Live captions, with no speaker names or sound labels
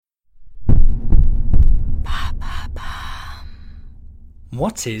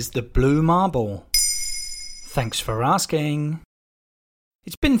What is the blue marble? Thanks for asking.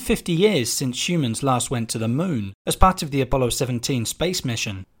 It's been 50 years since humans last went to the moon as part of the Apollo 17 space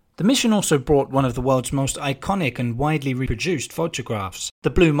mission. The mission also brought one of the world's most iconic and widely reproduced photographs, the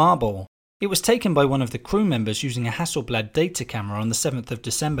blue marble. It was taken by one of the crew members using a Hasselblad data camera on the 7th of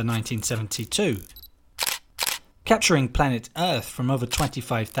December 1972, capturing planet Earth from over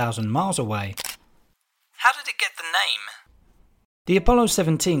 25,000 miles away. How did it get the name? The Apollo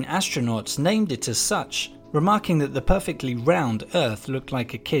 17 astronauts named it as such, remarking that the perfectly round Earth looked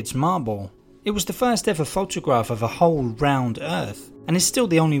like a kid's marble. It was the first ever photograph of a whole round Earth, and is still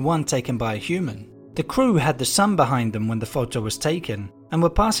the only one taken by a human. The crew had the sun behind them when the photo was taken, and were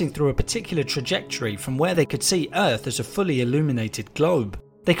passing through a particular trajectory from where they could see Earth as a fully illuminated globe.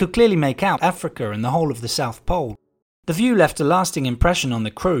 They could clearly make out Africa and the whole of the South Pole. The view left a lasting impression on the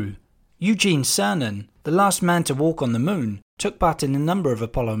crew. Eugene Cernan, the last man to walk on the moon, took part in a number of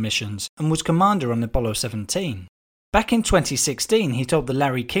Apollo missions and was commander on Apollo 17. Back in 2016, he told the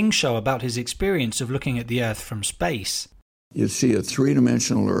Larry King Show about his experience of looking at the Earth from space. You see a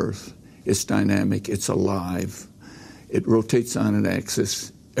three-dimensional Earth. It's dynamic, it's alive. It rotates on an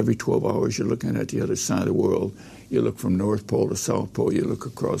axis. Every 12 hours you're looking at the other side of the world. You look from North Pole to South Pole, you look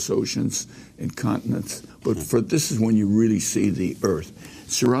across oceans and continents. But this is when you really see the Earth,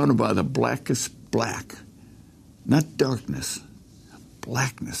 surrounded by the blackest black. Not darkness,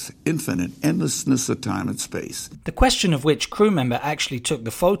 blackness, infinite endlessness of time and space. The question of which crew member actually took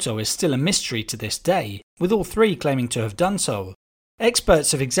the photo is still a mystery to this day, with all three claiming to have done so.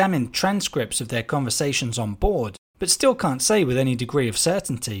 Experts have examined transcripts of their conversations on board, but still can't say with any degree of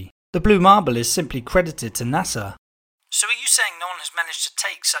certainty. The blue marble is simply credited to NASA. So are you saying no one has managed to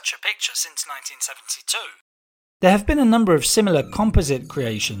take such a picture since 1972? There have been a number of similar composite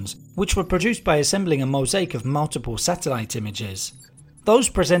creations, which were produced by assembling a mosaic of multiple satellite images. Those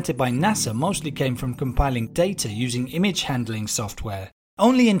presented by NASA mostly came from compiling data using image handling software.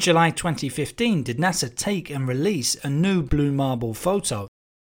 Only in July 2015 did NASA take and release a new blue marble photo.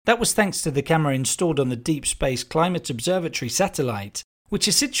 That was thanks to the camera installed on the Deep Space Climate Observatory satellite, which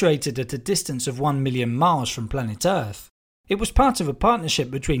is situated at a distance of 1 million miles from planet Earth. It was part of a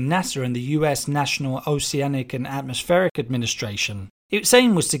partnership between NASA and the US National Oceanic and Atmospheric Administration. Its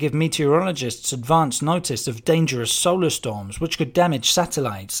aim was to give meteorologists advance notice of dangerous solar storms which could damage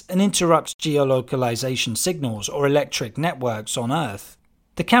satellites and interrupt geolocalization signals or electric networks on Earth.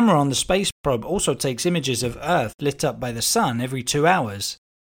 The camera on the space probe also takes images of Earth lit up by the sun every 2 hours.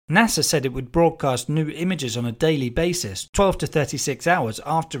 NASA said it would broadcast new images on a daily basis, 12 to 36 hours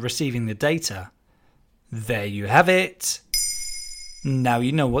after receiving the data. There you have it. Now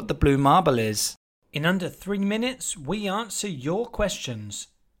you know what the blue marble is. In under 3 minutes, we answer your questions.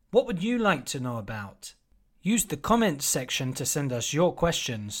 What would you like to know about? Use the comments section to send us your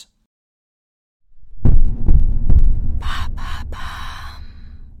questions.